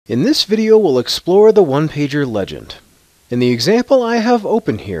In this video, we'll explore the OnePager legend. In the example I have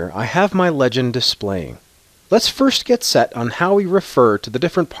open here, I have my legend displaying. Let's first get set on how we refer to the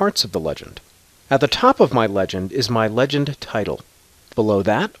different parts of the legend. At the top of my legend is my legend title. Below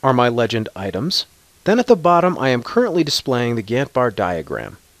that are my legend items. Then at the bottom, I am currently displaying the Gantt bar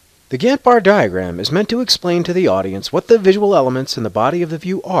diagram. The Gantt bar diagram is meant to explain to the audience what the visual elements in the body of the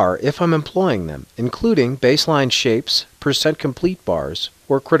view are if I'm employing them, including baseline shapes, percent complete bars,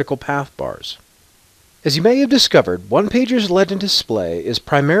 or critical path bars. As you may have discovered, OnePager's legend display is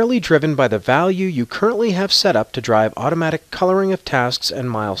primarily driven by the value you currently have set up to drive automatic coloring of tasks and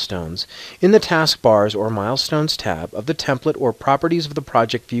milestones in the Taskbars or Milestones tab of the Template or Properties of the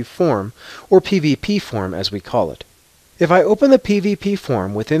Project View form, or PVP form as we call it. If I open the PVP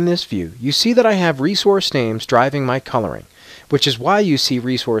form within this view, you see that I have resource names driving my coloring, which is why you see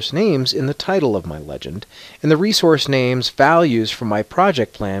resource names in the title of my legend, and the resource names values from my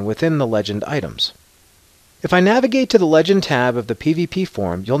project plan within the legend items. If I navigate to the Legend tab of the PVP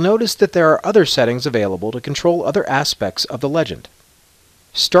form, you'll notice that there are other settings available to control other aspects of the legend.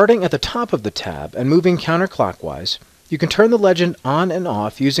 Starting at the top of the tab and moving counterclockwise, you can turn the legend on and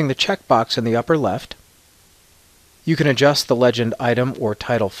off using the checkbox in the upper left. You can adjust the legend item or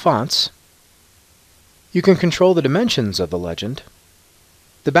title fonts. You can control the dimensions of the legend,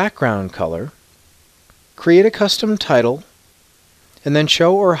 the background color, create a custom title, and then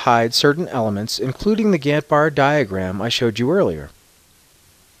show or hide certain elements, including the Gantt bar diagram I showed you earlier.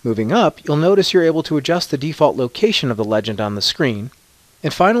 Moving up, you'll notice you're able to adjust the default location of the legend on the screen,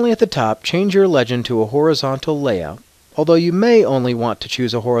 and finally at the top, change your legend to a horizontal layout, although you may only want to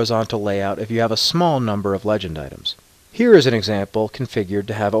choose a horizontal layout if you have a small number of legend items. Here is an example configured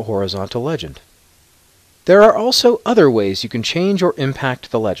to have a horizontal legend. There are also other ways you can change or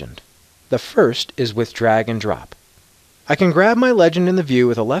impact the legend. The first is with drag and drop. I can grab my legend in the view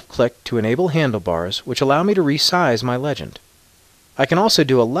with a left click to enable handlebars, which allow me to resize my legend. I can also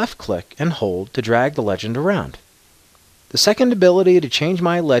do a left click and hold to drag the legend around. The second ability to change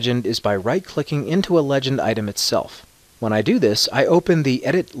my legend is by right-clicking into a legend item itself. When I do this, I open the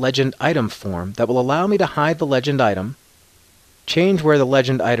Edit Legend Item form that will allow me to hide the legend item, change where the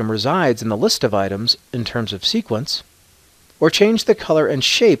legend item resides in the list of items in terms of sequence, or change the color and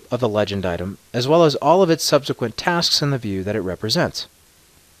shape of the legend item, as well as all of its subsequent tasks in the view that it represents.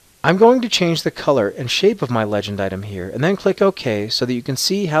 I'm going to change the color and shape of my legend item here, and then click OK so that you can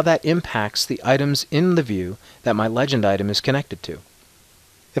see how that impacts the items in the view that my legend item is connected to.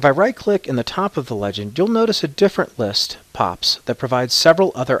 If I right-click in the top of the legend, you'll notice a different list pops that provides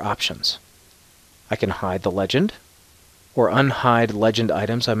several other options. I can hide the legend, or unhide legend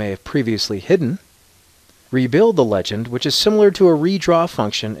items I may have previously hidden, rebuild the legend, which is similar to a redraw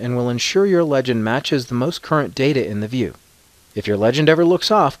function and will ensure your legend matches the most current data in the view. If your legend ever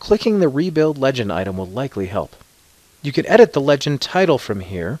looks off, clicking the Rebuild Legend item will likely help. You can edit the legend title from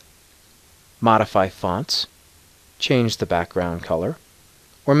here, modify fonts, change the background color,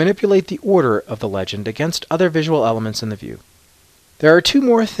 or manipulate the order of the legend against other visual elements in the view. There are two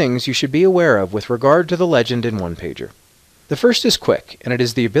more things you should be aware of with regard to the legend in OnePager. The first is quick, and it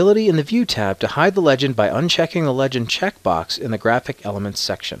is the ability in the View tab to hide the legend by unchecking the Legend checkbox in the Graphic Elements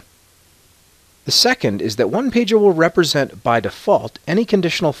section. The second is that OnePager will represent by default any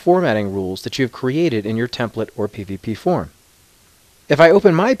conditional formatting rules that you have created in your template or PVP form. If I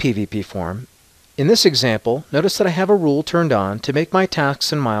open my PVP form, in this example, notice that I have a rule turned on to make my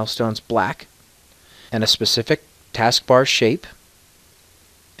tasks and milestones black, and a specific taskbar shape,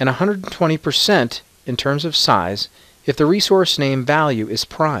 and 120% in terms of size if the resource name value is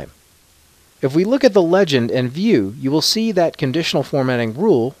prime. If we look at the legend and view, you will see that conditional formatting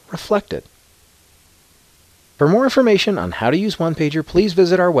rule reflected. For more information on how to use OnePager, please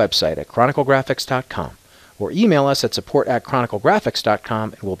visit our website at chroniclegraphics.com or email us at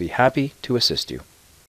support@chroniclegraphics.com and we'll be happy to assist you.